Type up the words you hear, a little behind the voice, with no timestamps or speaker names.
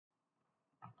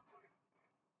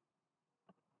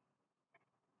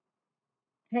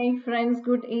Hey friends,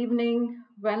 good evening.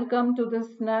 Welcome to the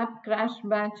Snap Crash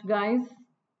Batch, guys.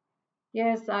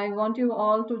 Yes, I want you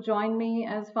all to join me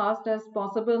as fast as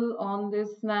possible on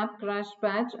this Snap Crash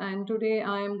Batch. And today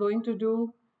I am going to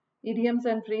do idioms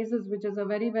and phrases, which is a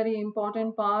very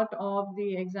important part of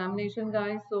the examination,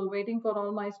 guys. So, waiting for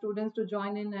all my students to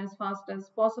join in as fast as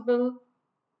possible.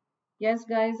 Yes,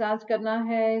 guys, आज करना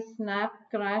है Snap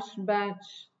Crash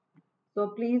Batch. So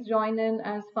please join in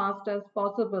as fast as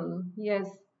possible. Yes,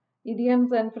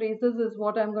 idioms and phrases is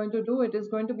what I'm going to do. It is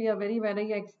going to be a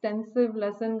very extensive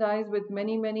lesson, guys, with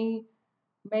many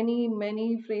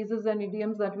phrases and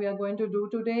idioms that we are going to do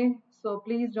today. So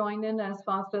please join in as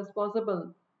fast as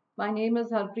possible. My name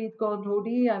is Harpreet Kaur.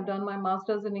 I've done my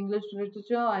master's in English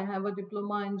literature. I have a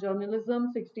diploma in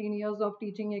journalism, 16 years of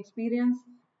teaching experience.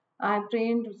 I've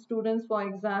trained students for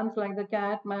exams like the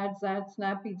CAT, MAT, ZAT,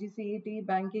 SNAP, PGCET,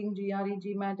 Banking, GRE,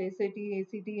 GMAT, SAT,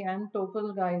 ACT, and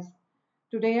TOEFL, guys.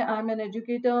 Today, I'm an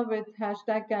educator with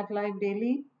hashtag CatLive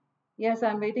Daily. Yes,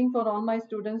 I'm waiting for all my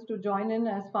students to join in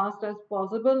as fast as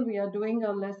possible. We are doing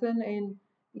a lesson in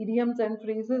idioms and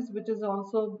phrases, which is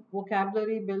also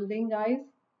vocabulary building, guys.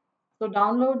 So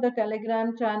download the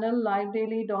Telegram channel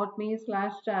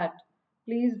livedaily.me/chat.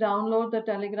 Please download the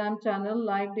Telegram channel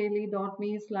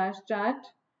livedaily.me/chat.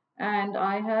 And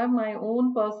I have my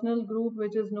own personal group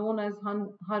which is known as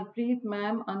Harpreet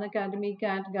Ma'am Unacademy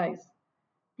CAT, guys.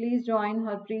 Please join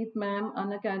Harpreet Ma'am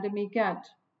Unacademy CAT.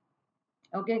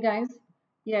 Okay, guys.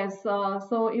 Yes.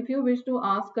 So if you wish to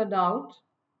ask a doubt,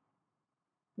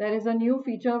 there is a new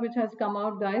feature which has come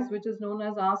out, guys, which is known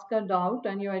as Ask a Doubt,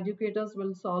 and your educators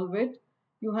will solve it.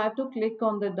 You have to click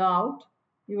on the doubt.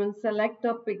 You will select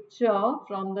a picture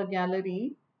from the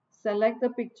gallery. Select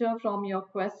the picture from your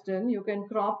question. You can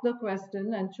crop the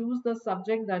question and choose the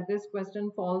subject that this question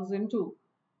falls into.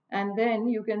 And then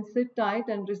you can sit tight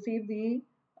and receive the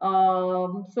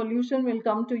solution will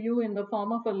come to you in the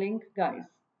form of a link, guys.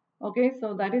 Okay,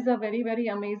 so that is a very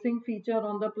amazing feature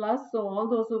on the Plus. So all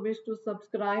those who wish to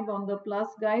subscribe on the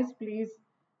Plus, guys, please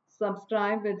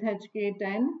subscribe with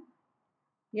HK10.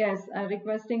 Yes, I'm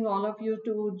requesting all of you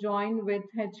to join with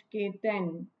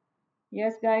HK10.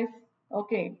 Yes, guys.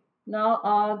 Okay. Now,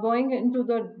 going into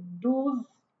the do's,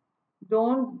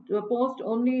 don't post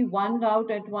only one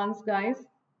doubt at once, guys.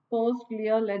 Post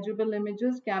clear, legible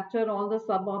images. Capture all the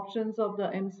sub options of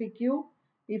the MCQ.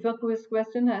 If a quiz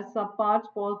question has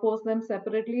subparts, post them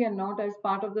separately and not as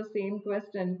part of the same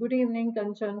question. Good evening,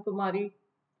 Kanchan Kumari.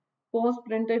 Post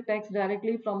printed text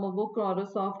directly from a book or a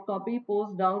soft copy.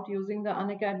 Post doubt using the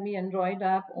Unacademy Android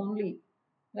app only.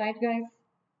 Right, guys?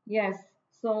 Yes.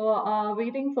 So,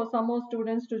 waiting for some more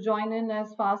students to join in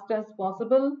as fast as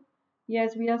possible.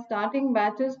 Yes, we are starting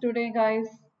batches today, guys.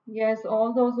 Yes,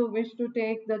 all those who wish to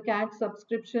take the CAT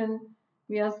subscription,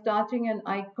 we are starting an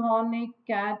iconic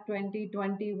CAT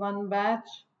 2021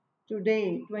 batch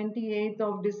today, 28th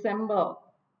of December.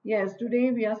 Yes,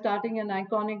 today we are starting an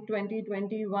iconic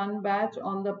 2021 batch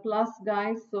on the Plus,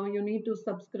 guys. So you need to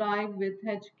subscribe with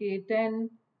HK10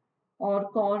 or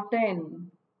Core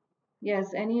 10.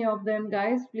 Yes, any of them,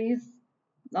 guys, please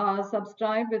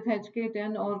subscribe with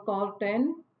HK10 or Core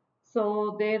 10.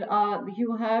 So there are,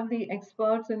 you have the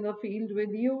experts in the field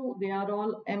with you. They are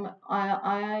all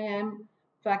IIM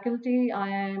faculty,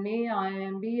 IIMA,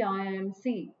 IIMB,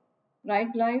 IIMC.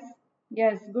 Right, guys?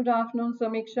 Yes, good afternoon,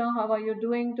 Samiksha. How are you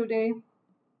doing today?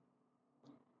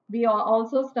 We are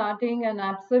also starting an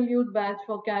absolute batch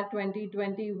for CAT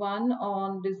 2021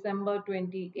 on December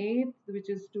 28th, which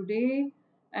is today.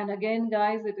 And again,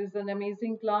 guys, it is an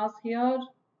amazing class here.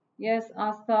 Yes,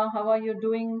 Asta, how are you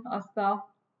doing, Asta?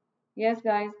 Yes,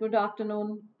 guys, good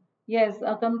afternoon. Yes,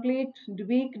 a complete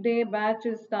weekday batch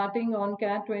is starting on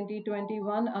CAT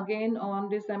 2021 again on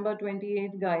December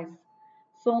 28th, guys.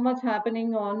 So much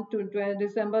happening on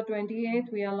December 28th.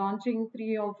 We are launching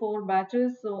 3 or 4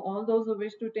 batches. So all those who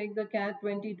wish to take the CAT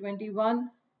 2021,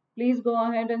 please go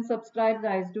ahead and subscribe,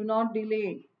 guys. Do not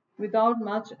delay. Without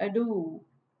much ado.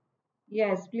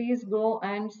 Yes, please go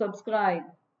and subscribe.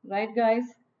 Right,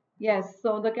 guys? Yes,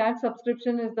 so the CAT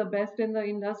subscription is the best in the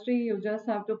industry. You just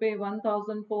have to pay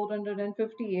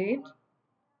 1,458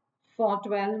 for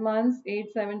 12 months,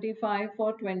 875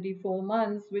 for 24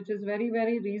 months, which is very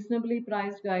reasonably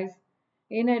priced, guys.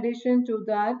 In addition to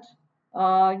that,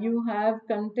 you have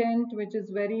content which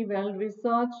is very well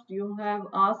researched. You have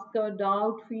Ask a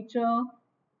Doubt feature.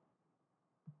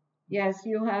 Yes,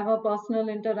 you have a personal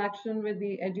interaction with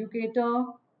the educator.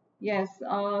 Yes,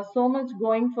 so much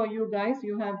going for you guys.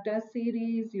 You have test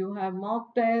series, you have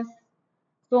mock tests,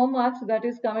 so much that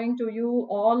is coming to you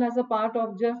all as a part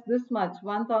of just this much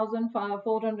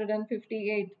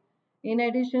 1,458. In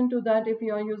addition to that, if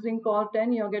you are using Core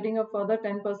 10, you're getting a further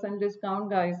 10% discount,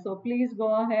 guys. So please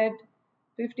go ahead.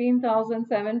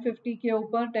 15,750 के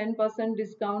ऊपर 10%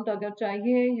 discount अगर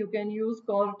चाहिए, you can use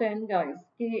Core 10, guys.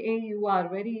 KAUR,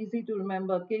 very easy to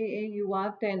remember.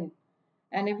 KAUR 10.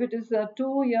 And if it is a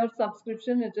 2-year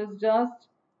subscription, it is just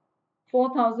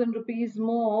 4,000 rupees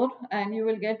more, and you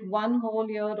will get 1 whole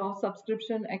year of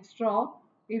subscription extra.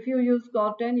 If you use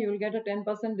Cotton, you will get a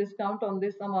 10% discount on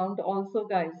this amount also,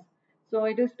 guys. So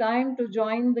it is time to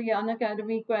join the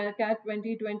Unacademy CAT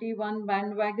 2021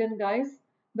 bandwagon, guys.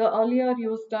 The earlier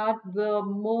you start, the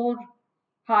more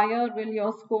higher will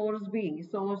your scores be.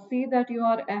 So see that you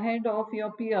are ahead of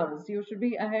your peers. You should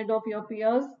be ahead of your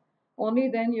peers. Only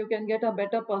then you can get a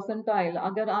better percentile.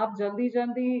 अगर आप जल्दी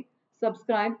जल्दी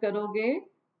subscribe करोगे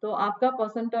तो आपका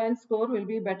percentile score will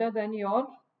be better than your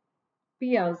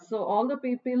peers. So all the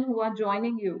people who are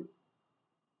joining you.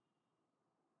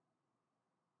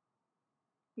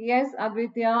 Yes,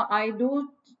 Aditya, I do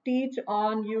teach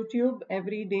on YouTube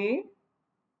every day.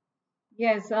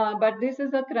 Yes, but this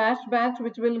is a crash batch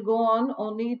which will go on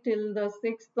only till the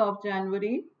 6th of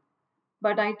January.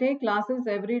 But I take classes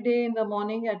every day in the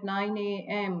morning at 9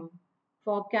 a.m.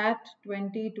 for CAT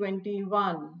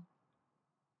 2021.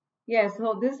 Yes,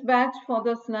 so this batch for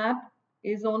the SNAP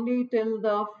is only till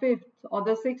the 5th, or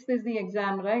the 6th is the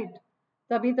exam, right?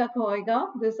 Tabhi tak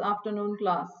hoega this afternoon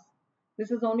class.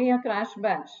 This is only a crash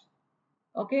batch.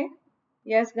 Okay?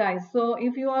 Yes, guys. So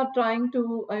if you are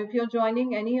if you're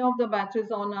joining any of the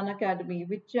batches on Unacademy,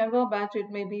 whichever batch it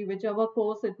may be, whichever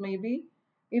course it may be,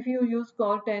 if you use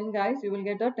Core 10, guys, you will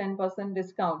get a 10%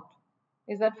 discount.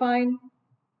 Is that fine?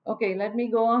 Okay, let me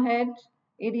go ahead.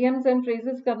 Idioms and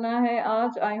phrases karna hai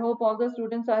aaj. I hope all the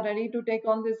students are ready to take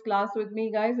on this class with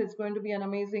me, guys. It's going to be an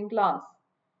amazing class.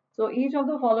 So each of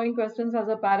the following questions has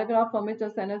a paragraph from which a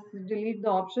sentence delete the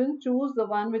option. Choose the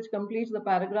one which completes the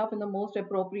paragraph in the most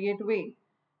appropriate way.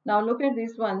 Now look at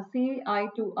this one, see eye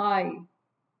to eye.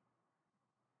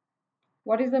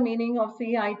 What is the meaning of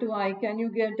see eye to eye? Can you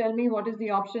tell me what is the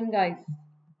option, guys?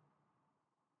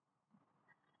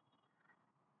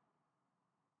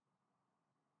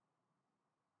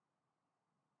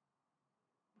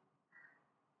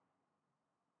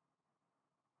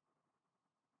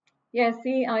 Yes,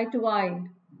 see eye to eye.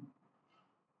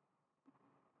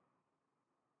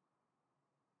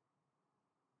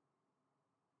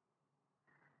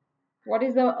 Which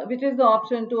is the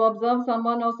option? To observe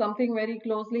someone or something very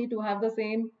closely, to have the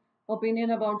same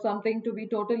opinion about something, to be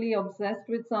totally obsessed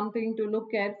with something, to look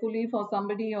carefully for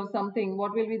somebody or something.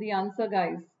 What will be the answer,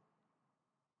 guys?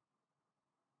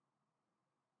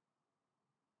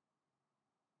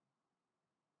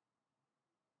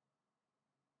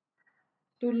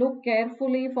 To look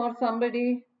carefully for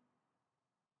somebody.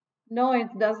 No, it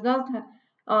does not.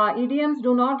 Idioms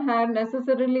do not have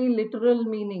necessarily literal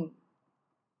meaning.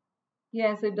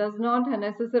 Yes, it does not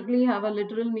necessarily have a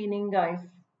literal meaning, guys.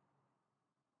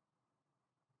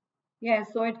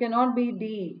 Yes, so it cannot be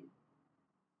D.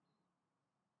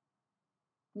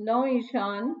 No,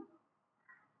 Ishan.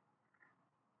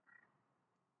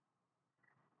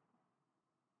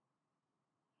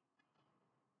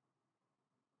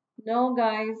 No,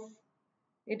 guys.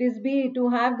 It is B, to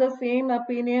have the same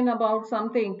opinion about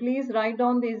something. Please write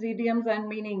down these idioms and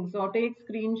meanings or take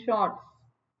screenshots.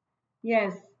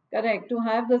 Yes, correct. To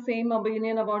have the same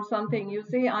opinion about something. You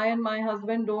say, I and my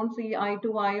husband don't see eye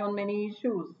to eye on many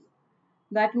issues.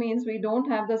 That means we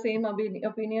don't have the same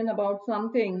opinion about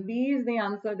something. B is the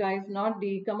answer, guys, not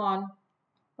D. Come on.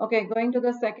 Okay, going to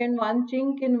the second one.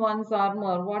 Chink in one's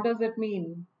armor. What does it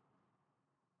mean?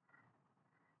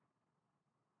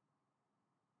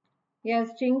 Yes,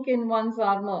 chink in one's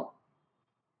armor.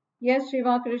 Yes,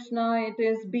 Shiva Krishna, it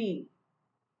is B.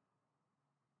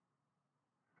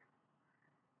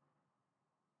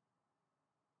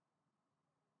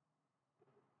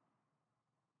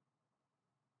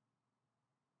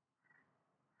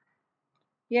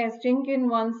 Yes, chink in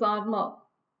one's armor.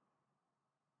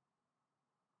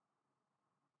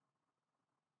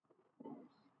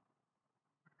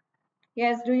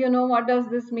 Yes, do you know what does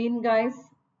this mean, guys?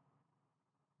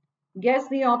 Guess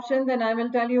the option, then I will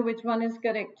tell you which one is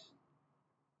correct.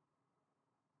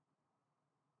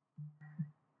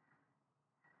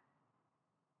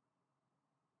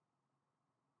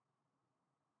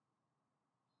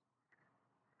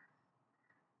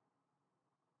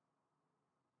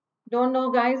 Don't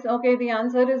know, guys? Okay, the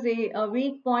answer is a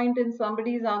weak point in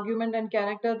somebody's argument and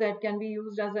character that can be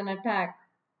used as an attack.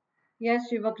 Yes,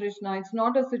 Shiva Krishna, it's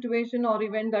not a situation or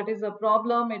event that is a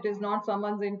problem. It is not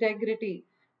someone's integrity.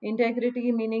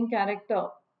 Integrity meaning character.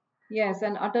 Yes,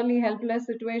 an utterly helpless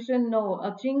situation. No,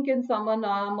 a chink in someone's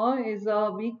armor is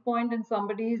a weak point in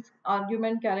somebody's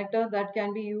argument character that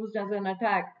can be used as an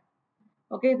attack.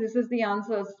 Okay, this is the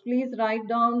answers. Please write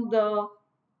down the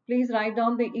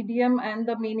idiom and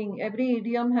the meaning. Every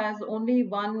idiom has only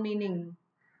one meaning.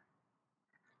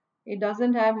 It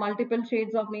doesn't have multiple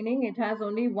shades of meaning. It has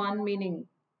only one meaning.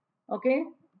 Okay?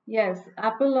 Yes,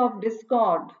 apple of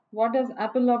discord. What does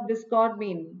apple of discord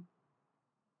mean?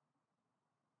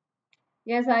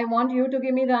 Yes, I want you to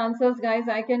give me the answers, guys.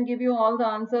 I can give you all the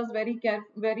answers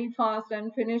very fast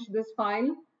and finish this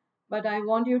file. But I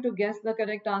want you to guess the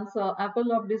correct answer.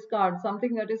 Apple of discord,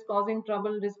 something that is causing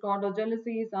trouble, discord or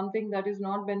jealousy, something that is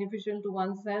not beneficial to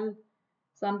one's health,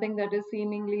 something that is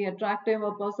seemingly attractive,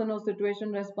 a person or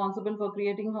situation responsible for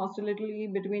creating hostility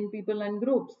between people and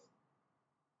groups.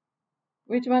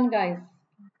 Which one, guys?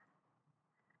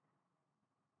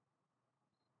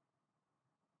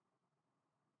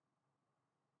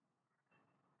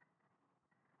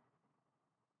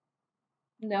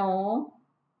 No.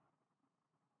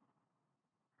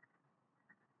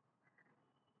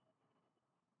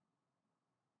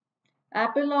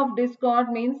 Apple of discord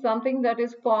means something that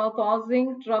is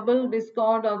causing trouble,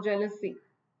 discord, or jealousy.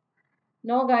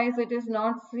 No, guys, it is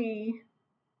not C.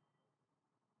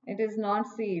 It is not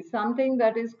C. Something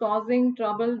that is causing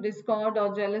trouble, discord,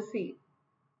 or jealousy.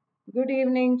 Good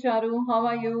evening, Charu. How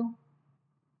are you?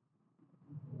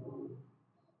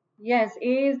 Yes,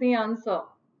 A is the answer.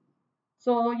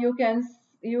 So you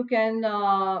can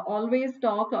always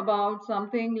talk about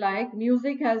something like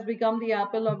music has become the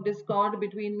apple of discord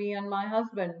between me and my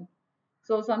husband.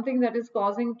 So something that is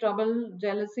causing trouble,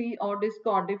 jealousy, or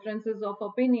discord, differences of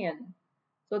opinion.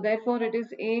 So therefore it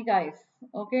is A, guys.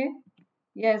 Okay.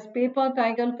 Yes, paper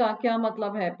tiger का क्या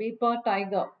मतलब है? Paper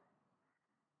tiger.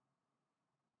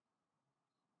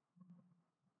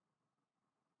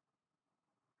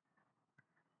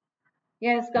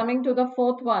 Yes, coming to the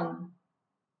fourth one.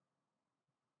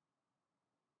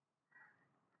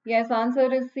 Yes,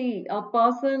 answer is C. A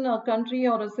person, a country,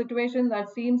 or a situation that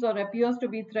seems or appears to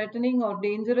be threatening or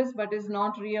dangerous but is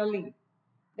not really.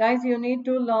 Guys, you need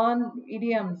to learn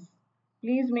idioms.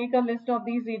 Please make a list of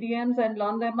these idioms and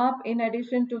learn them up. In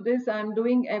addition to this, I'm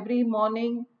doing every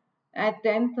morning at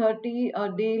 10:30 a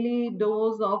daily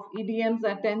dose of idioms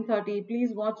at 10:30.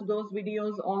 Please watch those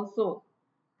videos also.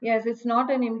 Yes, it's not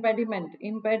an impediment.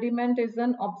 Impediment is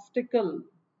an obstacle.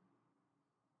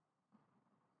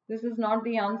 This is not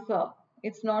the answer.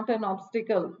 It's not an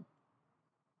obstacle.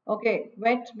 Okay,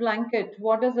 wet blanket.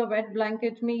 What does a wet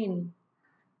blanket mean?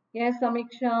 Yes,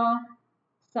 Samiksha,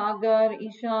 Sagar,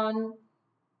 Ishan,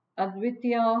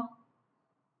 Advitya.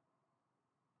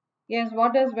 Yes,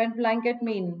 what does wet blanket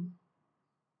mean?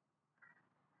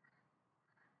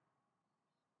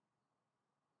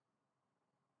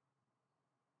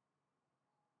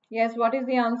 Yes, what is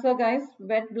the answer, guys?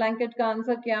 Wet blanket का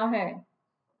answer क्या है?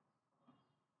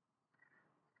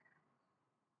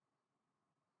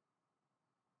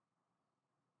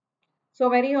 So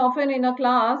very often in a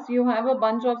class, you have a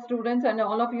bunch of students and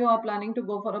all of you are planning to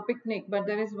go for a picnic. But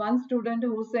there is one student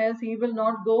who says he will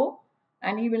not go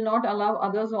and he will not allow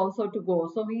others also to go.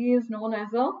 So he is known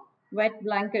as a wet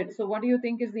blanket. So what do you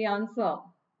think is the answer?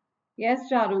 Yes,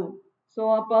 Charu. So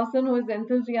a person who is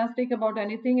enthusiastic about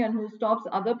anything and who stops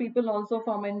other people also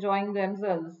from enjoying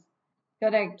themselves.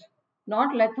 Correct.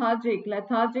 Not lethargic.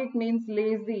 Lethargic means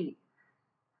lazy.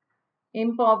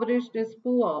 Impoverished is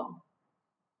poor.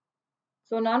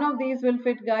 So none of these will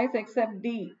fit, guys, except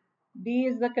D. D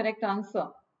is the correct answer.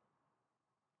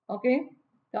 Okay.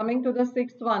 Coming to the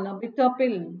sixth one, a bitter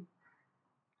pill.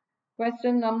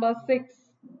 Question number 6.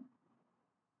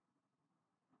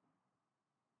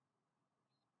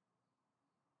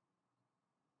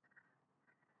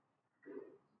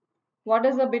 What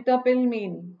does a bitter pill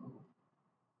mean?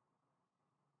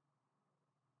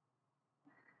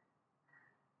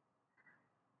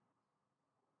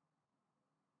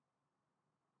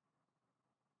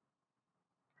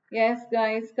 Yes,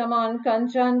 guys, come on.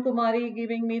 Kanchan Kumari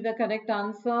giving me the correct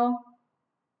answer.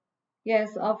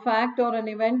 Yes, a fact or an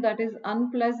event that is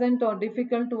unpleasant or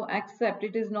difficult to accept.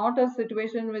 It is not a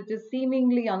situation which is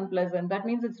seemingly unpleasant. That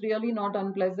means it's really not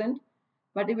unpleasant,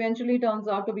 but eventually turns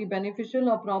out to be beneficial.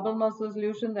 A problem or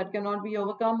solution that cannot be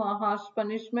overcome, a harsh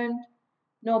punishment.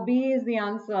 No, B is the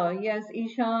answer. Yes,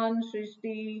 Ishan,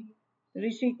 Shrishti,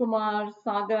 Rishi Kumar,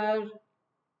 Sagar,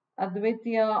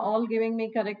 Advitya, all giving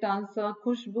me correct answer.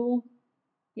 Khushbu.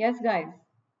 Yes, guys.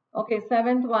 Okay,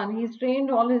 seventh one. He strained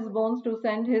all his bones to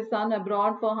send his son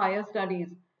abroad for higher studies.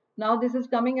 Now, this is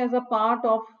coming as a part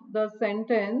of the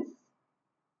sentence.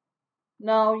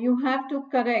 Now, you have to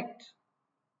correct.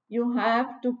 You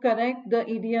have to correct the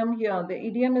idiom here. The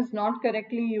idiom is not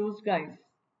correctly used, guys.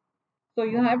 So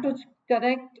you have to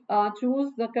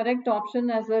choose the correct option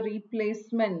as a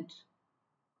replacement.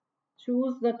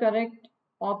 Choose the correct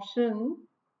option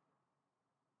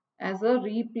as a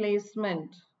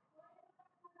replacement.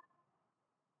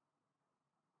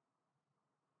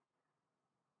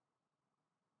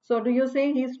 So do you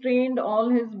say he strained all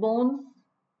his bones?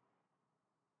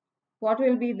 What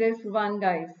will be this one,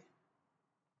 guys?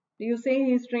 Do you say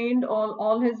he strained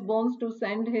all his bones to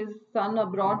send his son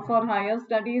abroad for higher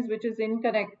studies, which is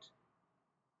incorrect?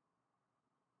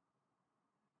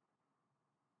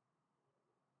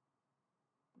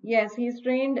 Yes, he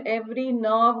strained every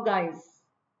nerve, guys.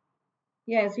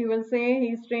 Yes, you will say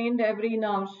he strained every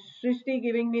nerve. Shrishti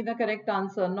giving me the correct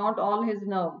answer. Not all his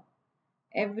nerve.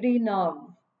 Every nerve.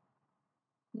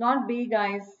 Not B,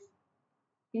 guys.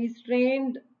 He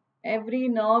strained every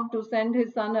nerve to send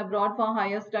his son abroad for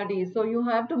higher studies. So you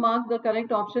have to mark the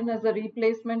correct option as a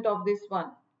replacement of this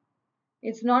one.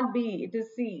 It's not B, it is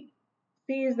C.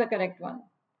 C is the correct one.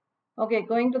 Okay,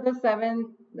 going to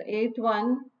the eighth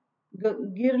one.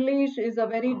 Girlish is a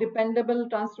very dependable,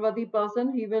 trustworthy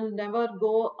person. He will never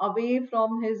go away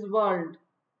from his world.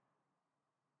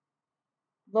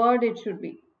 Word it should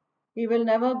be. He will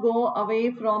never go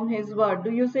away from his word.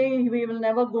 Do you say he will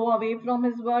never go away from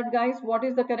his word, guys? What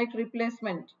is the correct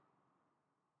replacement?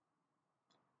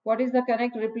 What is the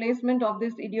correct replacement of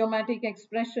this idiomatic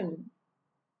expression?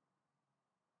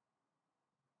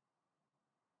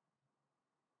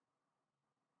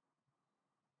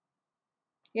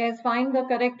 Yes, find the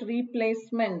correct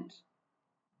replacement.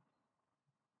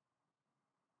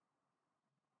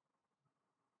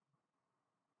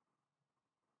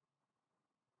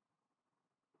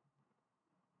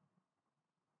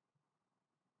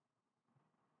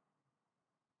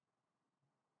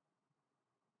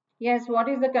 Yes, what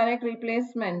is the correct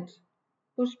replacement?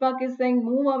 Pushpak is saying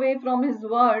move away from his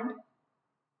word.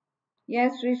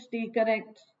 Yes, Rishti,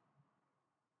 correct.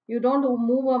 You don't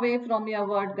move away from your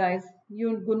word, guys.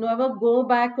 You never go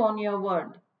back on your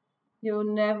word. You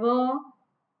never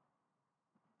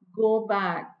go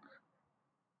back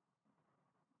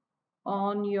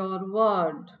on your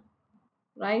word.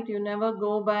 Right? You never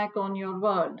go back on your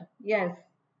word. Yes.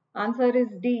 Answer is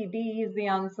D. D is the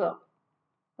answer.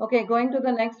 Okay, going to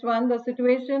the next one. The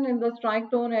situation in the strike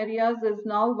zone areas is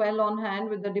now well on hand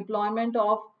with the deployment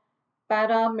of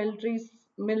paramilitary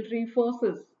military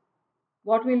forces.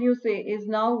 What will you say? Is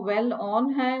now well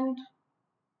on hand?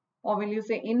 Or will you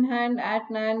say in hand, at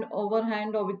hand,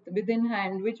 overhand, or within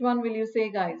hand? Which one will you say,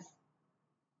 guys?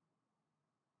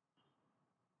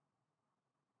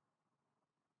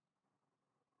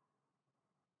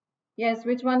 Yes,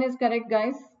 which one is correct,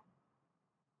 guys?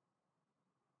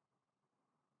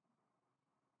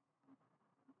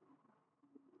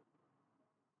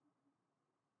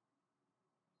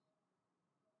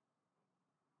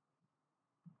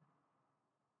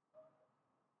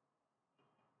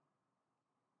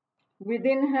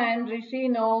 Within hand, Rishi,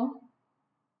 no.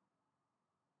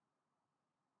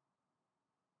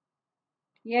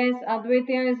 Yes,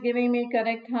 Advitya is giving me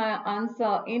correct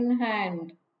answer. In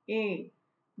hand, A.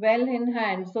 Well in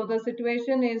hand. So the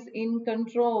situation is in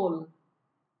control.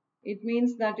 It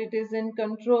means that it is in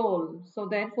control. So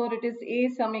therefore it is A.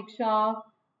 Samiksha,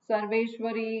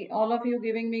 Sarveshwari, all of you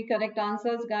giving me correct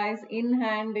answers, guys. In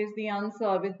hand is the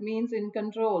answer, which means in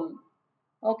control.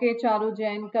 Okay, Charu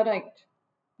Jain, correct.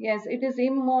 Yes, it is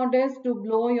immodest to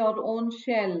blow your own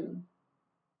shell.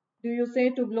 Do you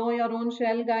say to blow your own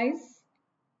shell, guys?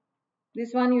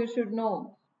 This one you should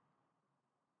know.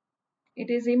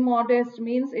 It is immodest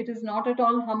means it is not at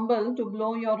all humble to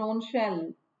blow your own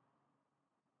shell.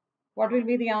 What will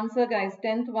be the answer, guys?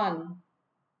 10th one.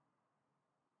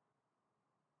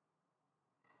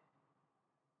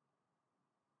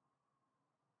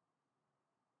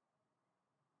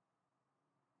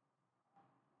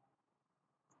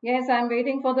 Yes, I'm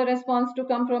waiting for the response to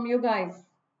come from you guys.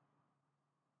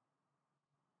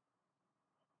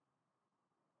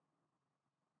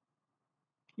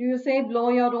 Do you say blow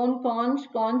your own conch?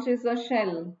 Conch is a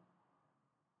shell.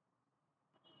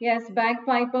 Yes,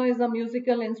 bagpiper is a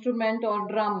musical instrument or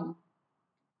drum.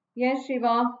 Yes,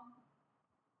 Shiva.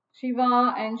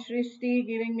 Shiva and Shrishti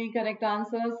giving me correct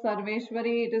answers.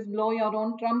 Sarveshwari, it is blow your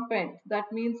own trumpet.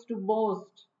 That means to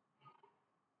boast.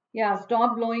 Yeah,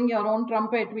 stop blowing your own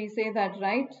trumpet. We say that,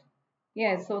 right?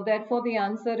 Yes, so therefore the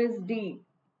answer is D.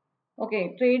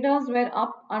 Okay, traders were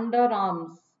up under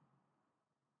arms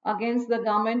against the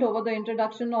government over the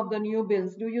introduction of the new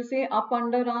bills. Do you say up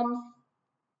under arms?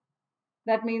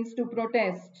 That means to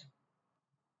protest.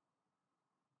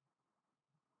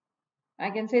 I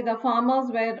can say the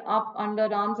farmers were up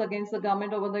under arms against the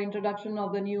government over the introduction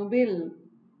of the new bill.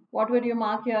 What would you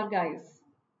mark here, guys?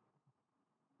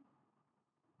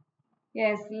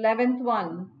 Yes, 11th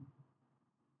one.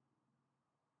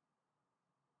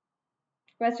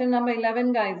 Question number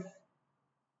 11, guys.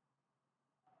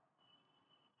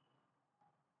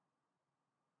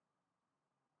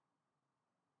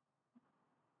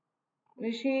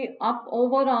 Rishi, up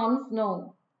over arms?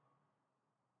 No.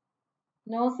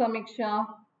 No, Samiksha.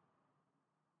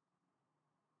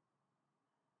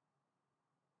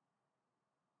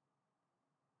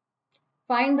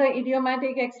 Find the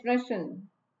idiomatic expression.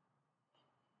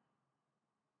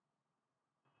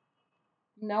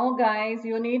 No, guys,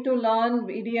 you need to learn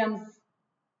idioms.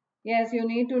 Yes, you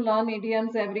need to learn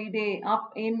idioms every day.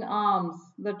 Up in arms.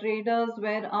 The traders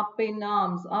were up in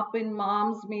arms. Up in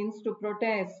arms means to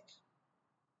protest,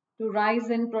 to rise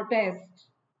in protest.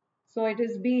 So it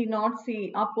is B, not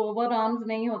C. Up over arms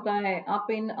nahi hota hai. Up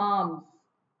in arms.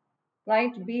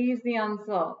 Right? B is the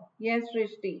answer. Yes,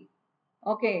 Rishti.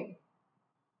 Okay.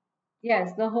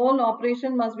 Yes, the whole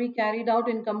operation must be carried out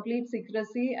in complete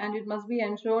secrecy and it must be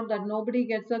ensured that nobody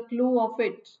gets a clue of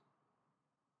it.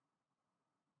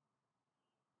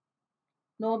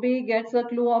 Nobody gets a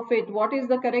clue of it. What is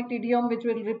the correct idiom which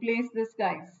will replace this,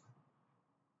 guys?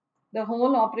 The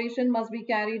whole operation must be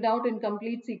carried out in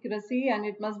complete secrecy and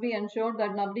it must be ensured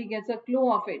that nobody gets a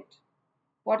clue of it.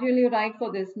 What will you write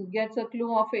for this? Gets a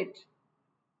clue of it.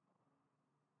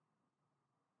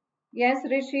 Yes,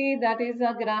 Rishi, that is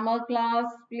a grammar class.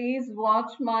 Please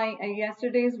watch my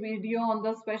yesterday's video on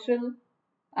the special.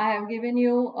 I have given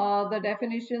you the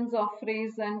definitions of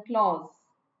phrase and clause.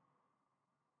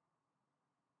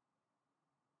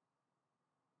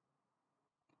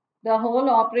 The whole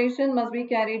operation must be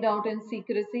carried out in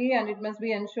secrecy and it must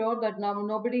be ensured that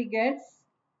nobody gets,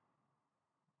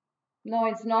 no,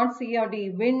 it's not C or D,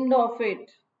 wind of it.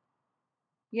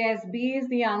 Yes, B is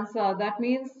the answer. That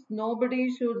means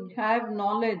nobody should have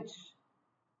knowledge.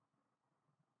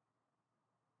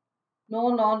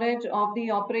 No knowledge of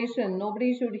the operation.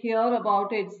 Nobody should hear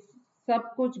about it. Sab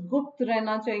kuch gupt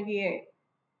rehna chahiye.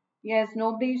 Yes,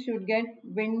 nobody should get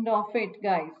wind of it,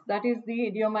 guys. That is the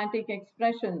idiomatic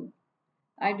expression.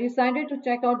 I decided to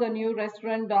check out the new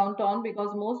restaurant downtown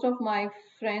because most of my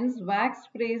friends waxed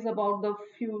praise about the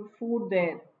food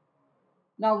there.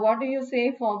 Now, what do you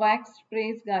say for waxed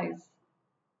praise, guys?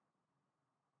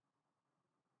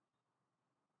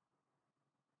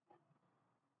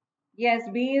 Yes,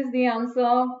 B is the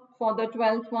answer for the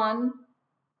 12th one.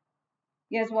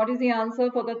 Yes, what is the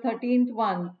answer for the 13th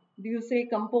one? Do you say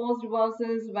composed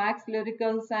verses, waxed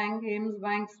lyrical, sang hymns,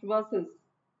 waxed verses?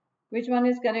 Which one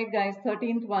is correct, guys?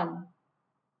 13th one.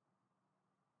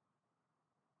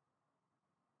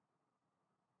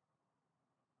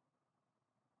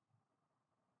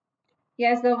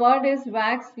 Yes, the word is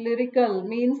waxed lyrical,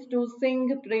 means to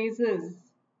sing praises.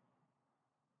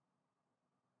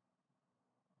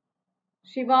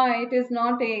 Shiva, it is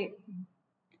not A.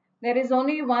 There is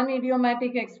only one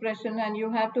idiomatic expression and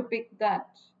you have to pick that.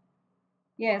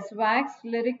 Yes, waxed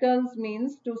lyricals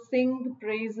means to sing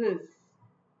praises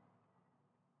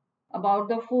about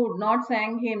the food, not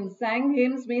sang hymns. Sang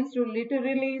hymns means to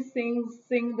literally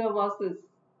sing the verses.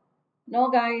 No,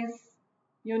 guys,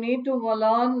 you need to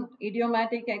learn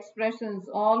idiomatic expressions.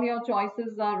 All your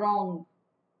choices are wrong.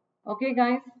 Okay,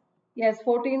 guys? Yes,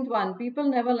 14th one. People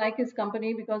never like his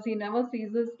company because he never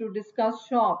ceases to discuss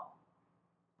shop.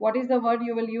 What is the word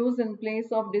you will use in place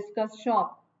of discuss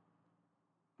shop?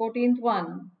 14th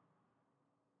one.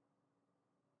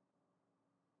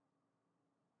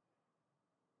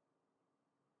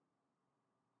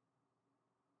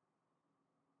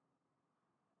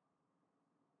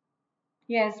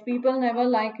 Yes, people never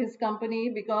like his company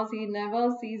because he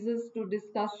never ceases to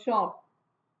discuss shop.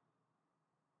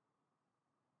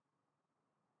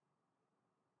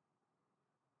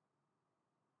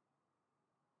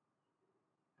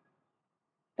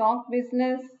 Talk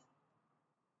business.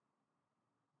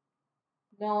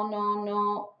 No, no,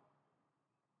 no.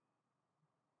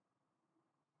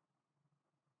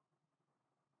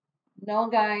 No,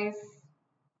 guys.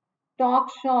 Talk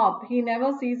shop. He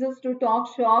never ceases to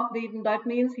talk shop. That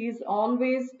means he's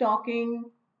always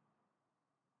talking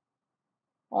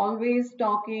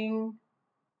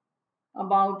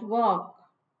about work.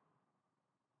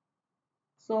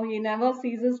 So he never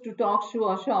ceases to talk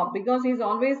shop because he's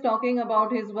always talking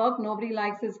about his work. Nobody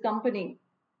likes his company.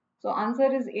 So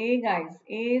answer is A, guys.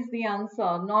 A is the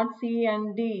answer, not C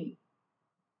and D.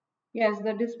 Yes,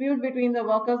 the dispute between the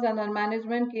workers and their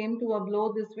management came to a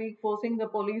blow this week, forcing the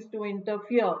police to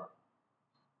interfere.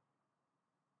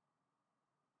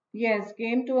 Yes,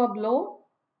 came to a blow.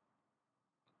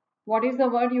 What is the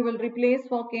word you will replace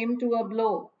for came to a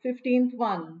blow? 15th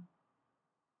one.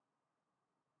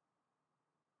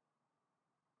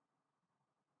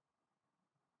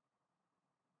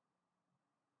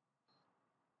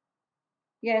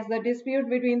 Yes, the dispute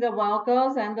between the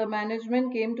workers and the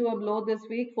management came to a blow this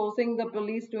week, forcing the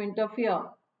police to interfere.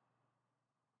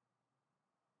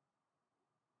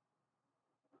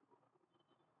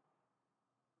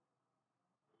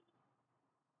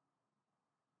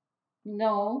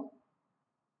 No,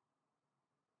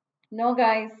 no,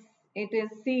 guys, it is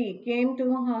C. Came to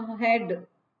a head.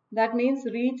 That means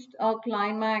reached a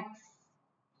climax.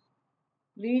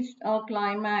 Reached a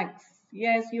climax.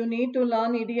 Yes, you need to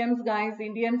learn idioms, guys.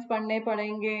 Idioms padne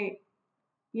padenge.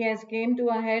 Yes, came to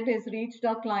a head is reached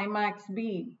a climax.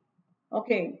 B.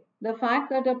 Okay. The fact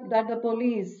that the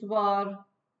police were,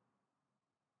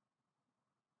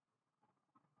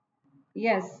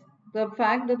 yes, the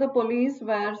fact that the police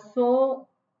were so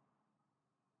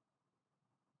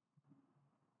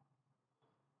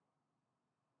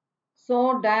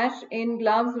dash in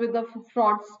gloves with the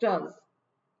fraudsters.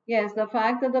 Yes, the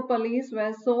fact that the police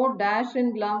were so dash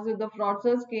in gloves with the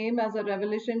fraudsters came as a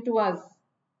revelation to us.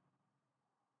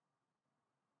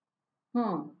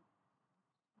 Hmm.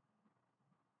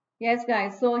 Yes,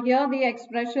 guys. So here the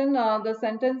expression, the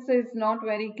sentence is not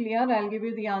very clear. I'll give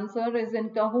you the answer is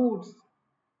in cahoots.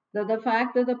 The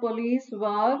fact that the police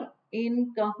were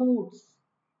in cahoots.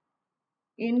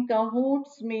 In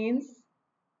cahoots means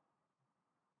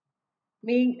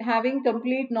having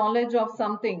complete knowledge of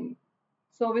something.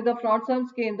 So with the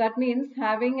fraudsters came, that means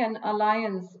having an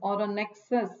alliance or a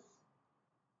nexus.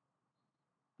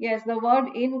 Yes, the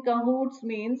word in cahoots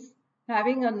means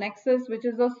having a nexus, which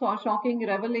is a shocking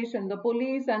revelation. The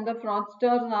police and the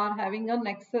fraudsters are having a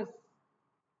nexus.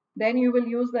 Then you will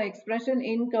use the expression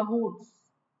in cahoots.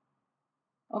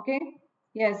 Okay?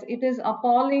 Yes, it is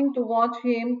appalling to watch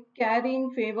him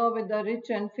carrying favor with the rich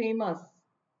and famous.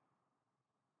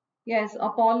 Yes,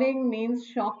 appalling means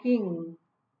shocking.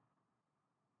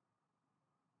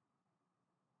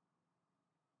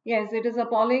 Yes, it is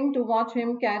appalling to watch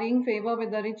him carrying favor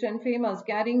with the rich and famous.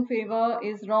 Carrying favor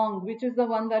is wrong. Which is the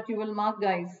one that you will mark,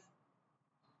 guys?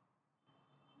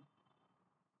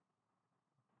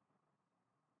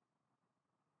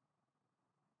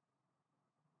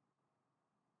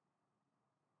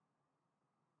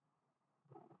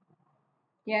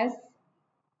 Yes,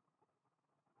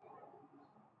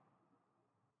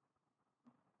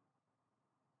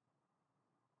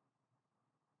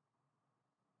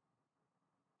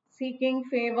 seeking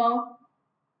favor.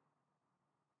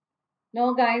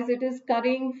 No, guys, it is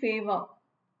currying favor.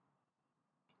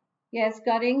 Yes,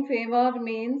 currying favor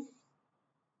means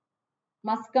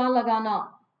मस्का लगाना.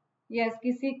 Yes,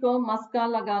 किसी को मस्का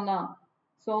लगाना.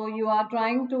 So you are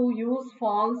trying to use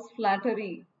false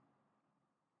flattery,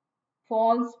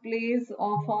 false praise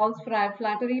or false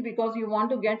flattery because you want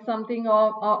to get something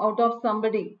out of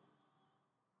somebody.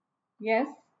 Yes?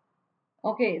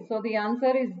 Okay, so the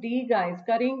answer is D, guys.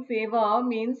 Currying favor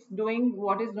means doing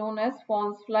what is known as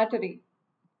false flattery.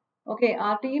 Okay,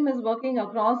 our team is working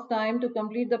across time to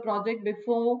complete the project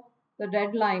before the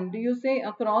deadline. Do you say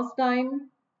across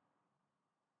time?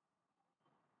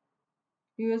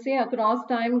 Do you say across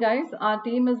time, guys? Our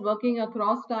team is working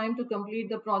across time to complete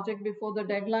the project before the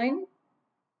deadline.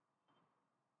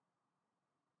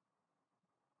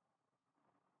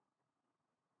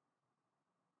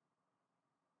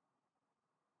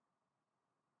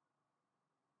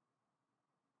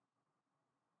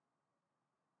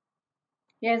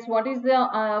 Yes, what is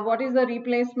the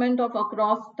replacement of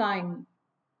across time?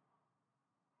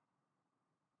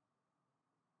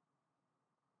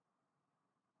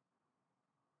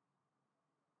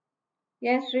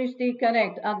 Yes, Shrishti,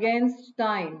 correct. Against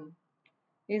time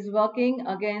is working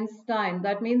against time.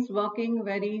 That means working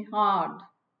very hard.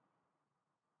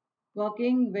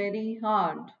 Working very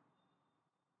hard.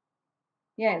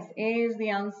 Yes, A is the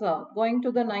answer. Going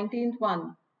to the 19th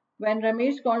one. When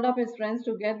Ramesh called up his friends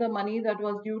to get the money that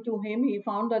was due to him, he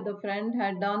found that the friend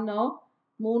had done a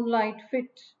moonlight fit.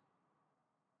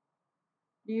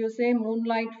 Do you say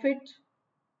moonlight fit?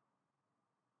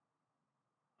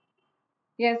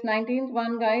 Yes, 19th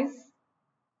one, guys.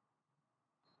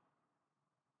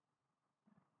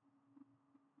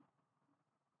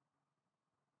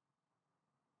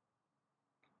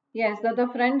 Yes, that the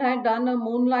friend had done a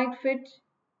moonlight fit.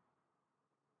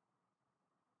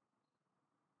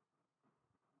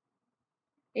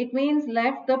 It means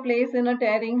left the place in a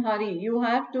tearing hurry. You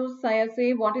have to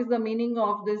say what is the meaning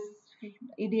of this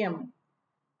idiom.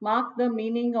 Mark the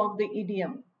meaning of the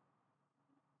idiom.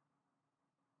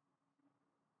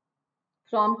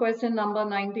 from question number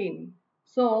 19.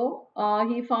 So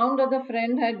he found that the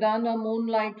friend had done a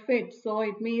moonlight fit. So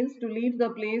it means to leave the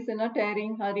place in a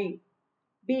tearing hurry.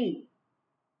 B.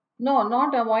 No,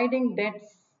 not avoiding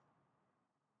debts.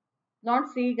 Not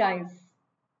C, guys.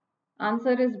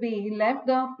 Answer is B. He left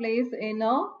the place in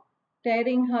a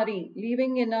tearing hurry.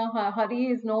 Leaving in a hurry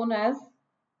is known as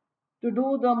to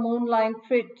do the moonlight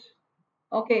fit.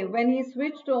 Okay, when he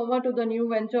switched over to the new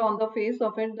venture, on the face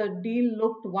of it, the deal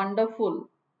looked wonderful.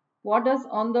 What does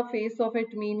on the face of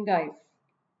it mean, guys?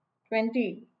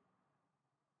 20.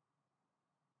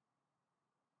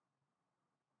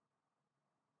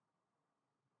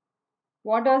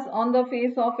 What does on the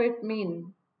face of it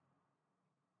mean?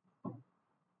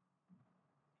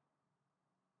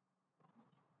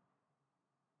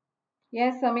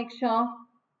 Yes, Samiksha,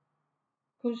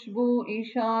 Khushbu,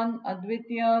 Ishan,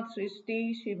 Advitya,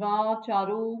 Srishti, Shiva,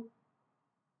 Charu.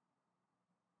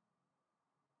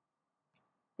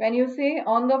 When you say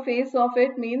on the face of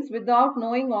it means without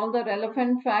knowing all the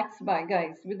relevant facts, by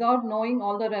guys, without knowing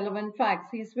all the relevant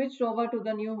facts. He switched over to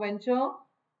the new venture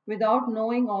without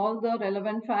knowing all the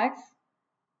relevant facts.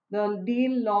 The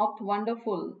deal looked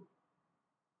wonderful.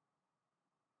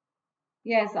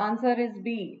 Yes, answer is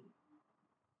B.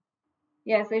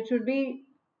 Yes, it should be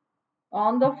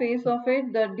on the face of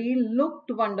it. The deal looked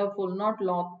wonderful, not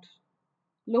locked.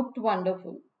 Looked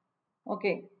wonderful.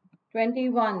 Okay.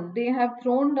 21. They have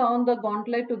thrown down the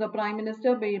gauntlet to the Prime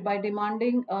Minister by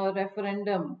demanding a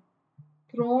referendum.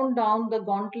 Thrown down the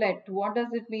gauntlet. What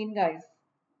does it mean, guys?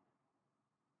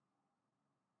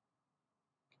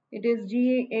 It is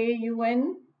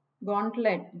GAUN,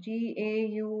 gauntlet.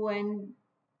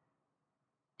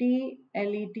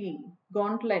 GAUNTLET,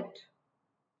 gauntlet.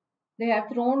 They have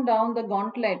thrown down the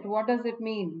gauntlet. What does it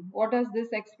mean? What does this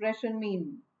expression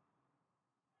mean?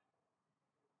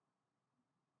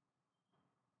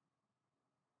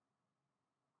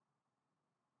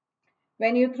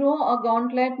 When you throw a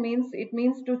gauntlet means it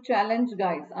means to challenge,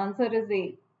 guys. Answer is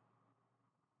A.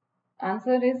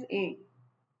 Answer is A.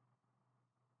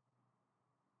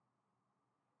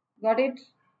 Got it?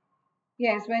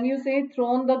 Yes, when you say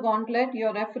thrown the gauntlet,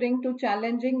 you're referring to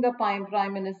challenging the Prime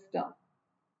Minister.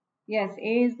 Yes,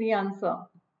 A is the answer.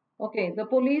 Okay, the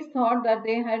police thought that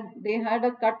they had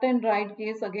a cut and dried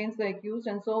case against the accused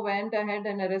and so went ahead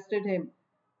and arrested him.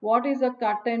 What is a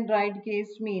cut and dried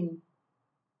case mean?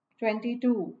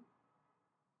 22.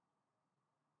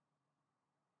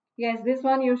 Yes, this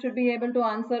one you should be able to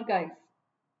answer, guys.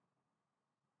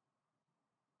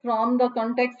 From the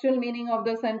contextual meaning of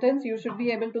the sentence, you should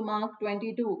be able to mark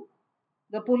 22.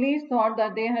 The police thought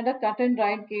that they had a cut and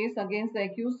dried case against the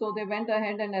accused, so they went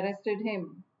ahead and arrested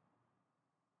him.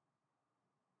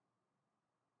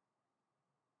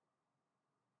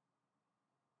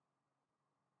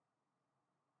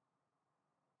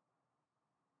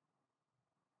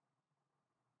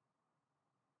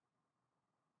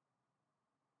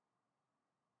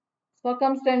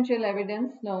 Circumstantial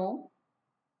evidence, no.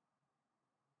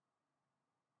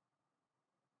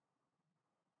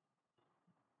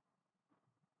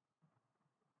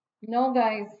 No,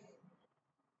 guys.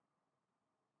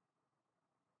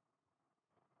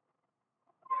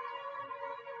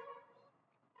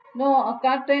 No, a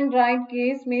cut and dried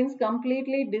case means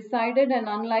completely decided and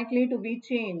unlikely to be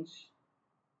changed.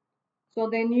 So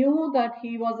they knew that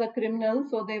he was a criminal,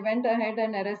 so they went ahead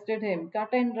and arrested him. Cut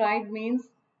and dried means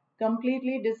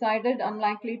completely decided,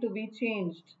 unlikely to be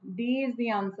changed. D is the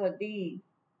answer, D.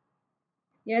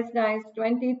 Yes, guys,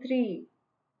 23.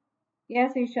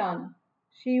 Yes, Ishan.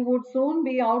 She would soon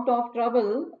be out of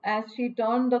trouble as she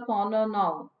turned the corner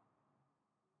now.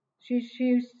 She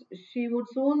would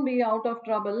soon be out of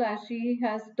trouble as she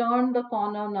has turned the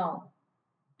corner now.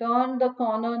 Turn the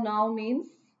corner now means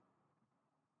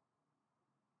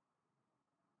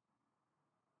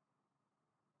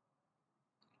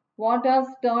what does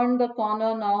turn the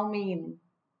corner now mean?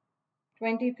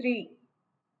 23.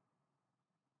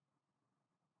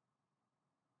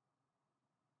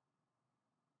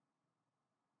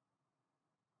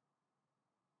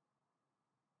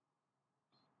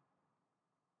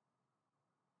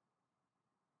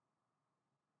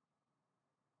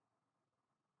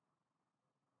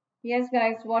 Yes,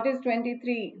 guys, what is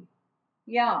 23?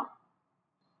 Yeah,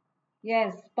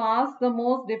 yes, pass the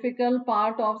most difficult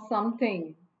part of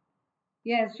something.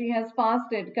 Yes, she has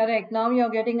passed it. Correct. Now you're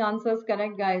getting answers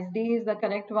correct, guys. D is the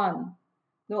correct one.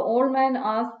 The old man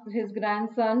asked his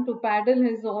grandson to paddle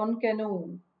his own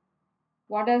canoe.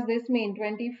 What does this mean?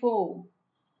 24.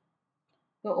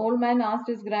 The old man asked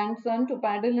his grandson to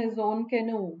paddle his own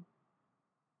canoe.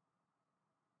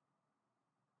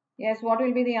 Yes, what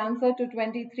will be the answer to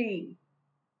 23?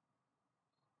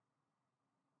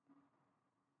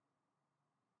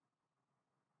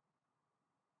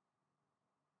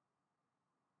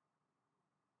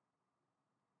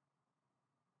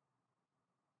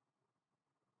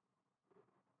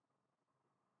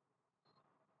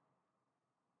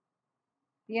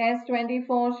 Yes,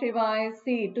 24 Shiva is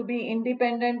C. To be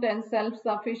independent and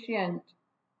self-sufficient.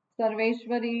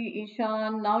 Sarveshwari,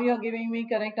 Ishan, now you're giving me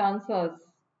correct answers.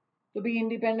 To be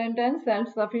independent and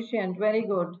self-sufficient. Very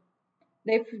good.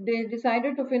 They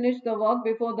decided to finish the work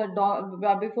before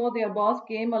before their boss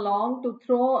came along to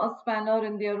throw a spanner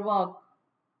in their work.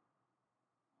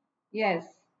 Yes.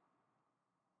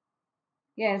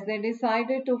 Yes, they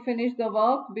decided to finish the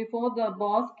work before the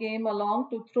boss came along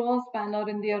to throw a spanner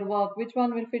in their work. Which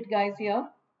one will fit, guys, here?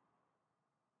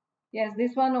 Yes,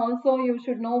 this one also you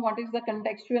should know what is the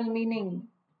contextual meaning.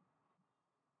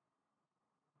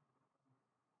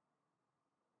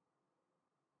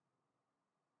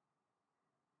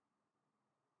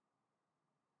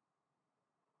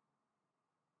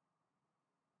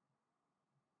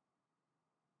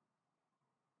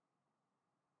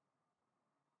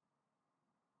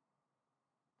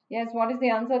 Yes, what is the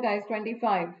answer, guys?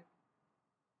 25.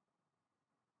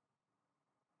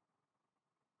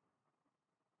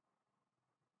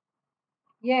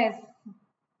 Yes,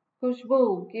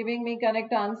 Khushbu giving me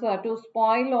correct answer. To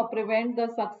spoil or prevent the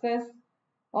success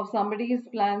of somebody's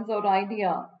plans or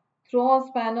idea. Throw a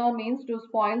spanner means to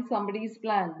spoil somebody's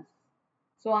plans.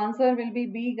 So answer will be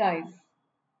B, guys.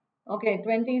 Okay,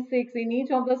 26. In each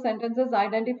of the sentences,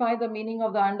 identify the meaning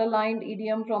of the underlined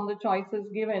idiom from the choices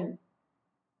given.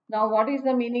 Now, what is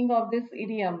the meaning of this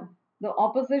idiom? The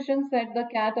opposition set the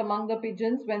cat among the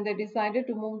pigeons when they decided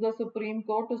to move the Supreme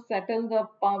Court to settle the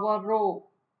power row.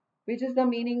 Which is the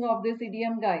meaning of this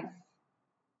idiom, guys?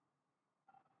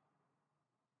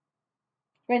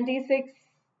 26.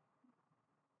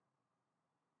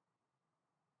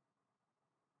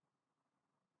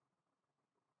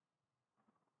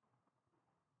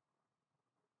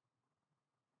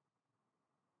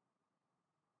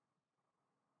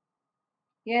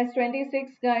 Yes,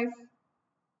 26, guys.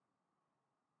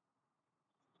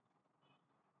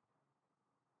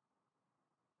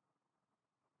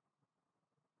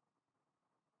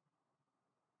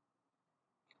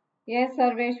 Yes,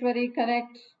 Sarveshwari,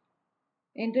 correct.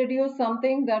 Introduce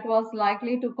something that was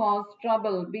likely to cause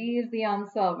trouble. B is the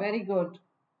answer. Very good.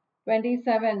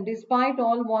 27. Despite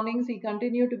all warnings, he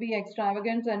continued to be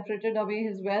extravagant and frittered away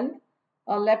his wealth.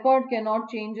 A leopard cannot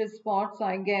change his spots,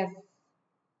 I guess.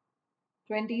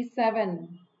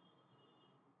 27.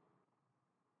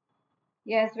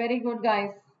 Yes, very good, guys.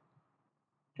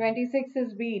 26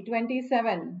 is B.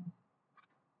 27.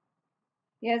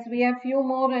 Yes, we have few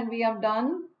more and we have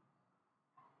done.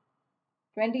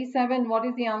 27. What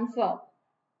is the answer?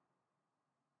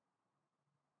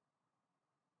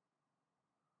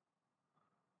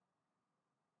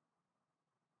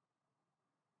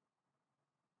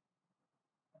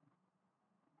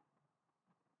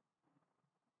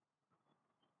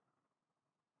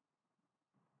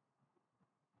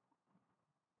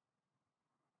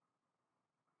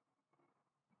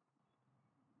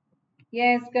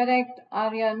 Yes, correct,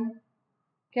 Aryan.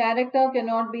 Character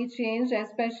cannot be changed,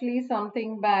 especially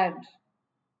something bad.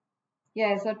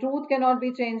 Yes, a truth cannot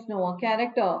be changed, no, a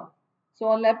character.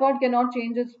 So a leopard cannot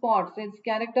change its spots. Its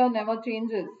character never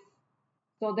changes.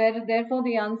 So therefore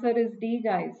the answer is D,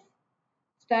 guys.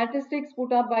 Statistics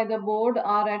put up by the board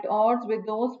are at odds with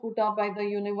those put up by the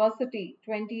university.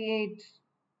 28.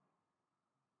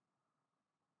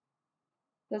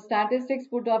 The statistics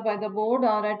put up by the board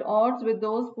are at odds with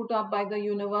those put up by the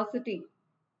university.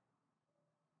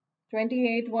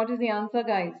 28. What is the answer,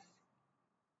 guys?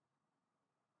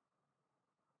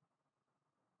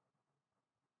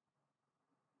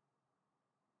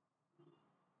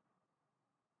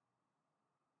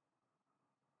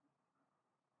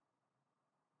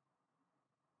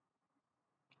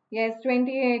 Yes,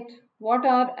 28. What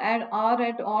are at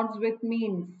odds with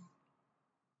means?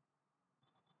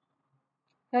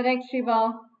 Correct,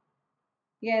 Shiva.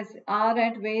 Yes, are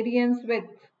at variance with.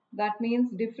 That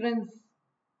means difference.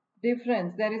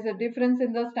 Difference. There is a difference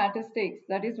in the statistics.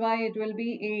 That is why it will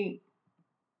be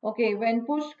A. Okay, when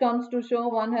push comes to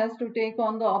shove, one has to take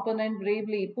on the opponent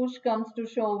bravely. Push comes to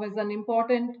shove is an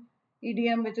important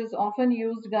idiom which is often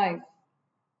used, guys.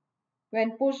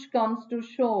 When push comes to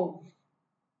shove.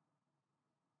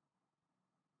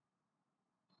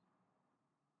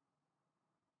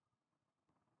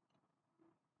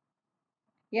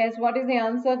 Yes, what is the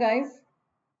answer, guys?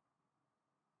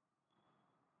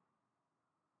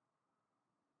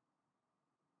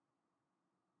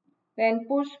 When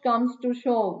push comes to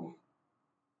shove.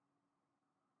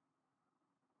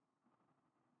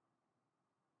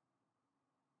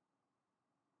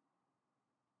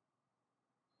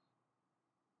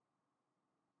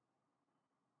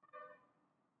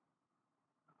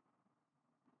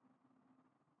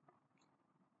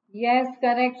 Yes,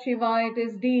 correct, Shiva. It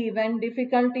is D. When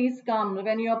difficulties come,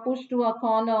 when you are pushed to a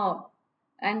corner,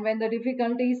 and when the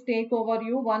difficulties take over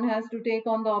you, one has to take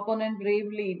on the opponent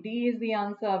bravely. D is the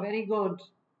answer. Very good.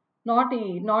 Not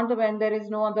E, not when there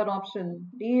is no other option.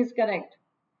 D is correct.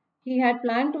 He had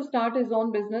planned to start his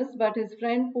own business, but his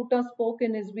friend put a spoke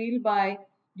in his wheel by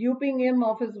duping him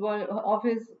of his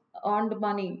earned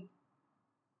money.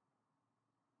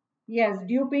 Yes,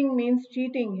 duping means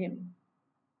cheating him.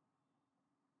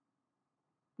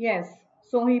 Yes.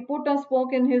 So he put a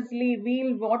spoke in his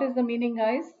wheel. What is the meaning,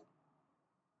 guys?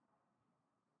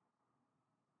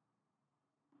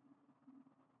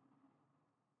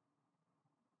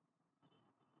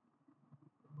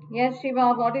 Yes,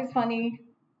 Shiva, what is funny?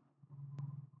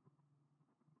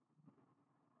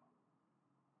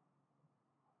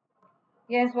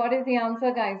 Yes, what is the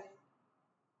answer, guys?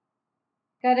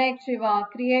 Correct, Shiva.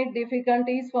 Create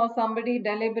difficulties for somebody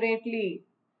deliberately.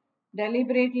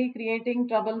 Deliberately creating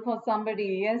trouble for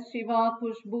somebody. Yes, Shiva,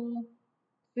 Khushbu,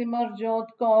 Simarjot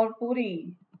Kaur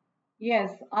Puri.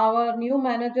 Yes, our new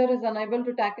manager is unable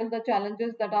to tackle the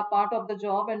challenges that are part of the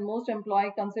job, and most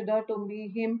employees consider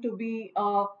him to be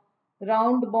a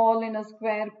round ball in a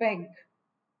square peg.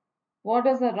 What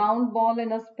does a round ball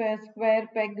in a square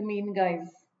peg mean, guys?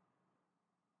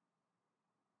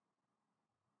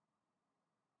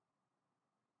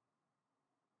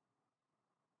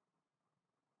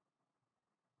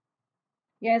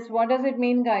 Yes, what does it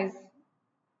mean, guys?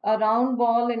 A round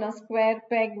ball in a square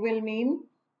peg will mean.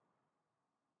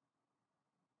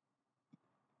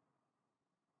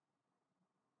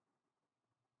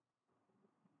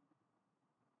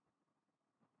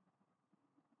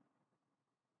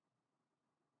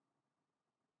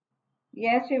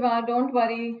 Yes, Shiva, don't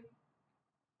worry.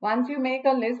 Once you make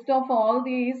a list of all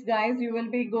these guys, you will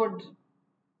be good.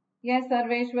 Yes,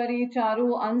 Sarveshwari,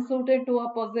 Charu, unsuited to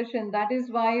a position. That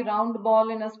is why round ball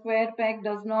in a square peg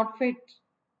does not fit.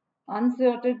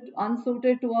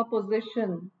 Unsuited to a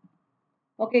position.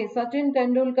 Okay, Sachin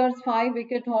Tendulkar's 5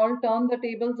 wicket haul turned the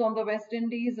tables on the West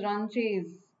Indies run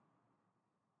chase.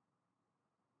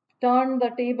 Turn the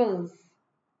tables.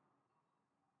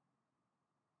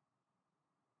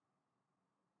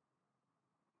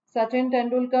 Sachin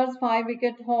Tendulkar's 5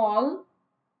 wicket haul.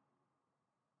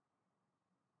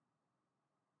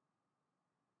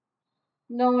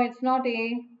 No, it's not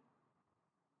A.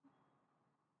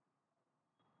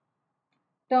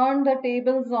 Turn the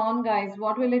tables on, guys.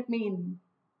 What will it mean?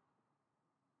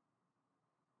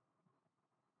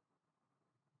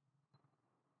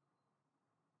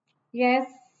 Yes,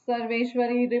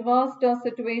 Sarveshwari reversed a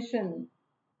situation.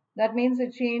 That means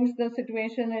it changed the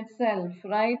situation itself,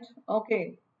 right?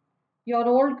 Okay. Your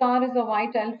old car is a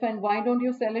white elephant. Why don't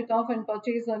you sell it off and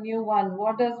purchase a new one?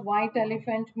 What does white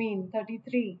elephant mean?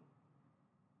 33.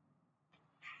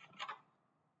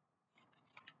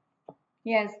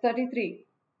 Yes, 33.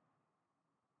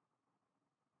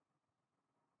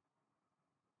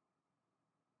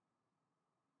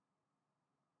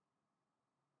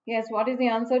 Yes, what is the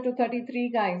answer to 33,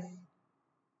 guys?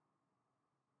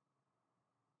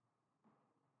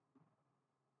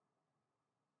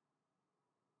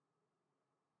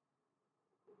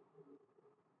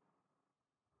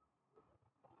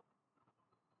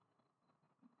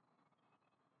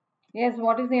 Yes,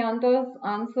 what is the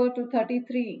answer to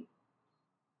 33?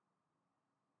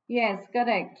 Yes,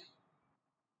 correct.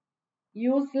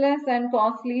 Useless and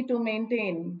costly to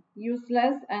maintain.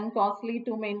 Useless and costly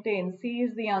to maintain. C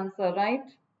is the answer, right?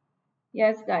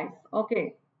 Yes, guys.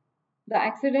 Okay. The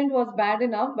accident was bad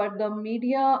enough, but the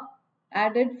media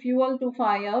added fuel to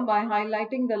fire by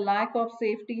highlighting the lack of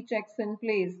safety checks in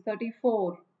place.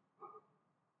 34.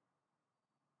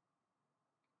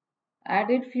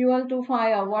 Added fuel to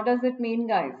fire. What does it mean,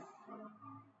 guys?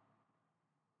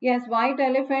 Yes, white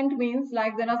elephant means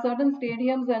like there are certain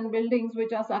stadiums and buildings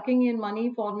which are sucking in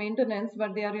money for maintenance,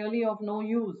 but they are really of no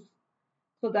use.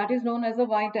 So that is known as a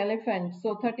white elephant.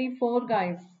 So 34,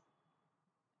 guys.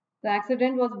 The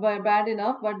accident was bad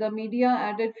enough, but the media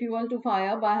added fuel to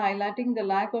fire by highlighting the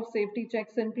lack of safety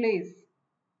checks in place.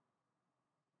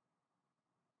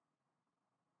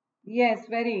 Yes,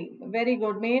 very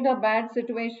good. Made a bad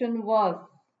situation worse.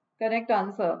 Correct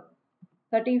answer.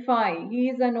 35. He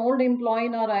is an old employee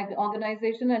in our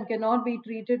organization and cannot be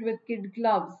treated with kid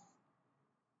gloves.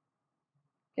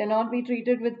 Cannot be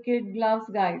treated with kid gloves,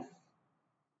 guys.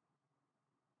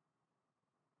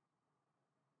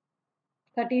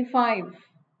 35.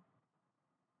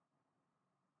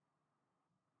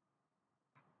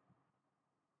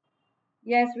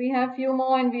 Yes, we have few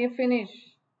more and we finish.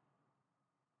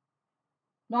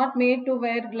 Not made to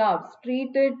wear gloves.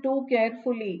 Treated too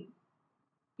carefully.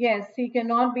 Yes, he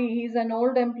cannot be. He's an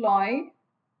old employee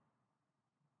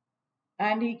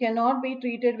and he cannot be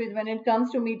treated with when it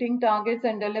comes to meeting targets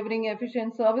and delivering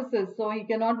efficient services. So he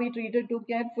cannot be treated too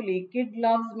carefully. Kid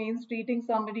gloves means treating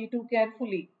somebody too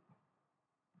carefully.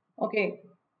 Okay.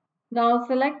 Now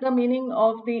select the meaning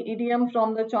of the idiom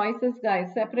from the choices,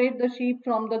 guys. Separate the sheep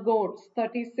from the goats.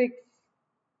 36.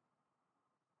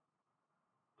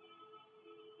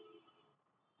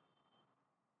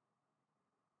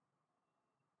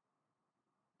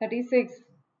 36.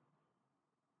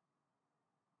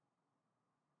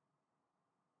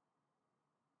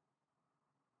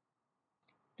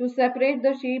 To separate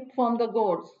the sheep from the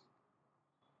goats.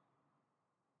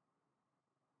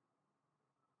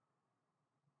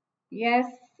 Yes,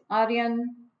 Aryan.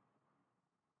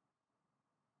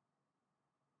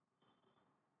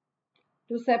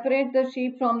 To separate the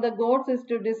sheep from the goats is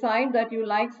to decide that you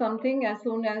like something as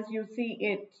soon as you see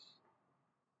it.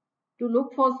 To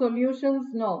look for solutions,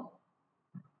 no.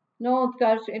 No,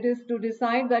 Utkarsh, it is to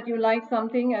decide that you like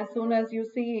something as soon as you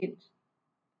see it.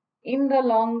 In the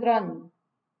long run.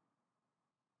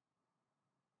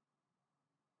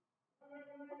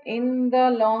 In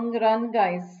the long run,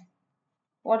 guys.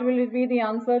 What will it be the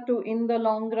answer to in the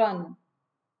long run?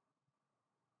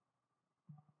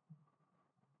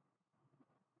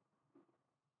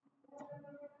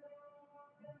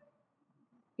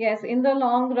 Yes, in the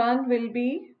long run will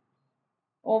be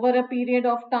over a period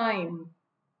of time.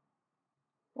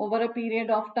 Over a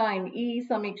period of time. E.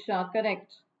 Samiksha,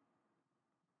 correct.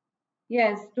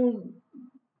 Yes, to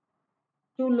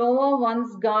lower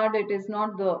one's guard, it is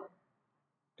not the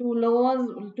to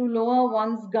lower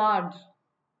one's guard.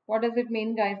 What does it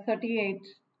mean, guys? 38.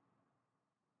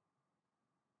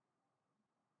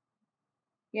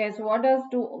 Yes, what does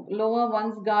to lower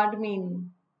one's guard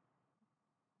mean?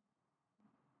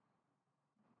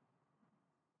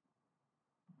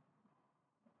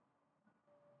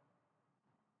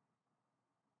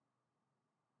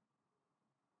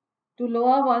 To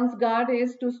lower one's guard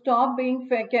is to stop being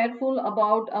careful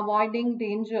about avoiding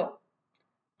danger.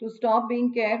 To stop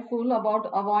being careful about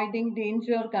avoiding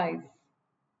danger, guys.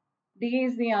 D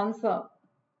is the answer.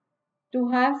 To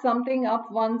have something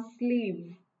up one's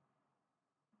sleeve.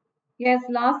 Yes,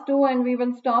 last two and we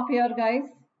will stop here, guys.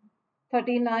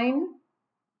 39.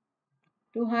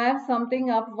 To have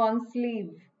something up one's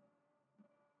sleeve.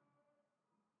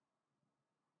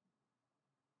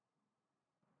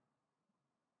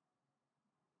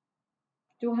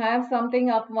 To have something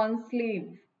up one's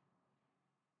sleeve.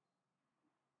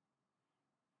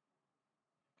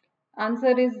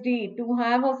 Answer is D. To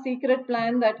have a secret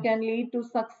plan that can lead to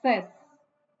success.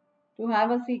 To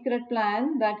have a secret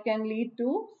plan that can lead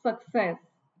to success.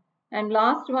 And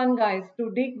last one, guys,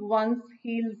 to dig one's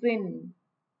heels in.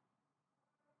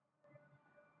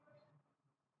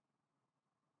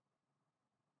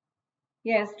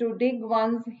 Yes, to dig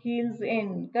one's heels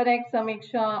in. Correct,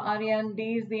 Samiksha. Aryan,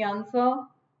 D is the answer.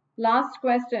 Last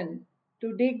question.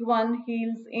 To dig one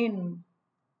heels in.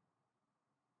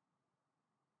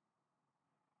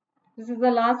 This is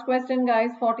the last question, guys.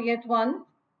 40th one.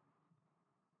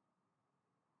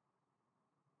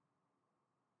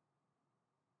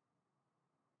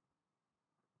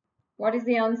 What is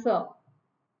the answer?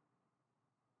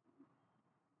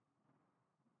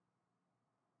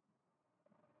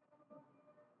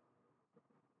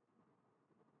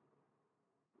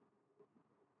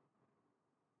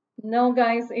 No,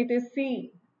 guys, it is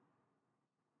C.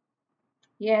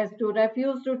 Yes, to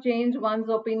refuse to change one's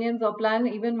opinions or plan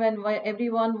even when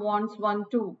everyone wants one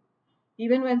to.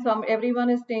 Even when everyone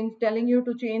is telling you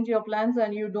to change your plans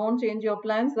and you don't change your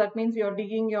plans, that means you're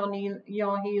digging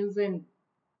your heels in,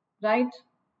 right?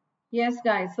 Yes,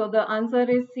 guys. So the answer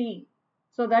is C.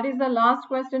 So that is the last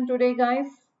question today, guys.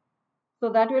 So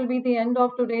that will be the end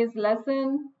of today's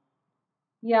lesson.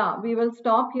 Yeah, we will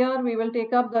stop here. We will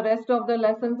take up the rest of the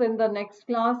lessons in the next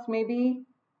class, maybe.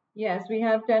 Yes, we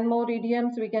have 10 more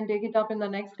idioms. We can take it up in the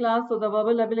next class. So the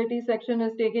verbal ability section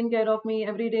is taken care of me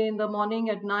every day in the morning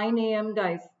at 9 a.m.,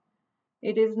 guys.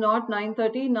 It is not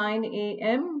 9:30, 9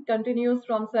 a.m. Continues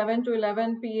from 7 to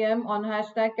 11 p.m. on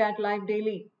hashtag Cat Live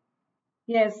Daily.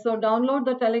 Yes, so download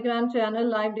the Telegram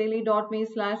channel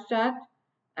livedaily.me/chat.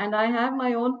 And I have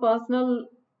my own personal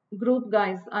group,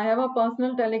 guys. I have a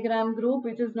personal Telegram group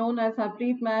which is known as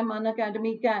Harpreet Ma'am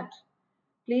Unacademy CAT.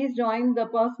 Please join the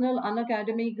personal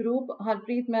Unacademy group,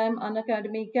 Harpreet Ma'am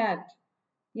Unacademy CAT.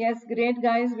 Yes, great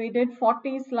guys. We did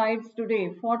 40 slides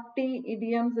today. 40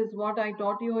 idioms is what I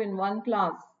taught you in one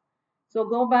class. So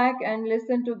go back and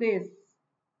listen to this.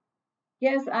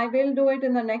 Yes, I will do it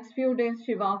in the next few days,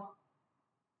 Shiva.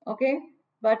 Okay,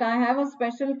 but I have a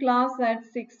special class at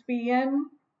 6 p.m.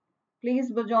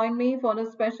 Please join me for a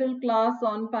special class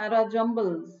on para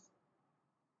jumbles.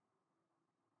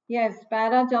 Yes,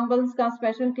 para jumbles ka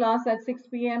special class at 6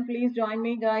 p.m. Please join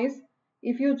me, guys.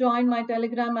 If you join my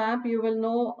Telegram app, you will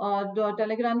know the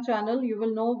Telegram channel. You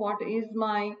will know what is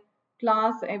my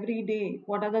class every day.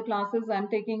 What are the classes I'm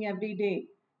taking every day.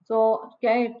 So,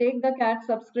 okay, take the CAT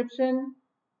subscription.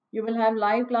 You will have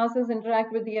live classes,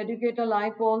 interact with the educator,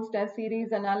 live polls, test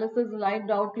series, analysis, live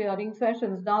doubt clearing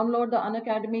sessions. Download the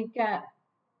Unacademy CAT.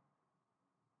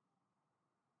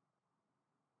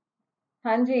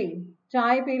 हाँ जी,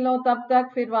 चाय P low तब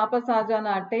तक, फिर वापस आ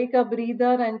जाना. Take a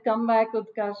breather and come back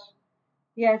Utkarsh.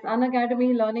 Yes,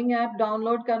 Unacademy learning app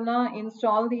download karna,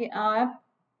 install the app.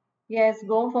 Yes,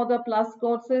 go for the plus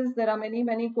courses. There are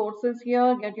many courses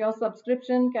here. Get your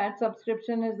subscription. CAT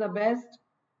subscription is the best.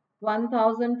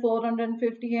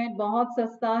 1458 बहुत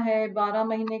सस्ता है 12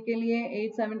 महीने के लिए.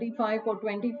 875 for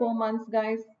 24 months,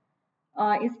 guys.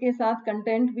 इसके साथ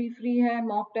content भी free है,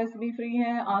 मॉक टेस्ट भी फ्री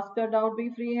है, आस्कर डाउट भी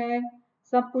फ्री है,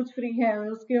 सब कुछ फ्री है.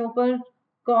 उसके ऊपर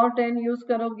कॉर 10 यूज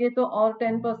करोगे तो और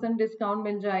 10% डिस्काउंट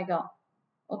मिल जाएगा.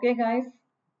 Okay, guys?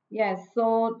 Yes, so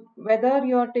whether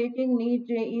you are taking NEET,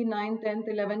 JE 9, 10th,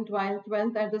 11th, 12th,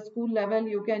 12th at the school level,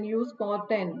 you can use Core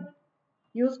 10.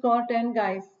 Use Core 10,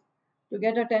 guys, to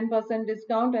get a 10%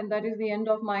 discount. And that is the end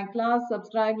of my class.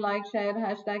 Subscribe, like, share,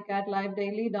 hashtag CAT Live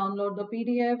Daily. Download the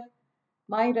PDF.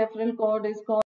 My referral code is called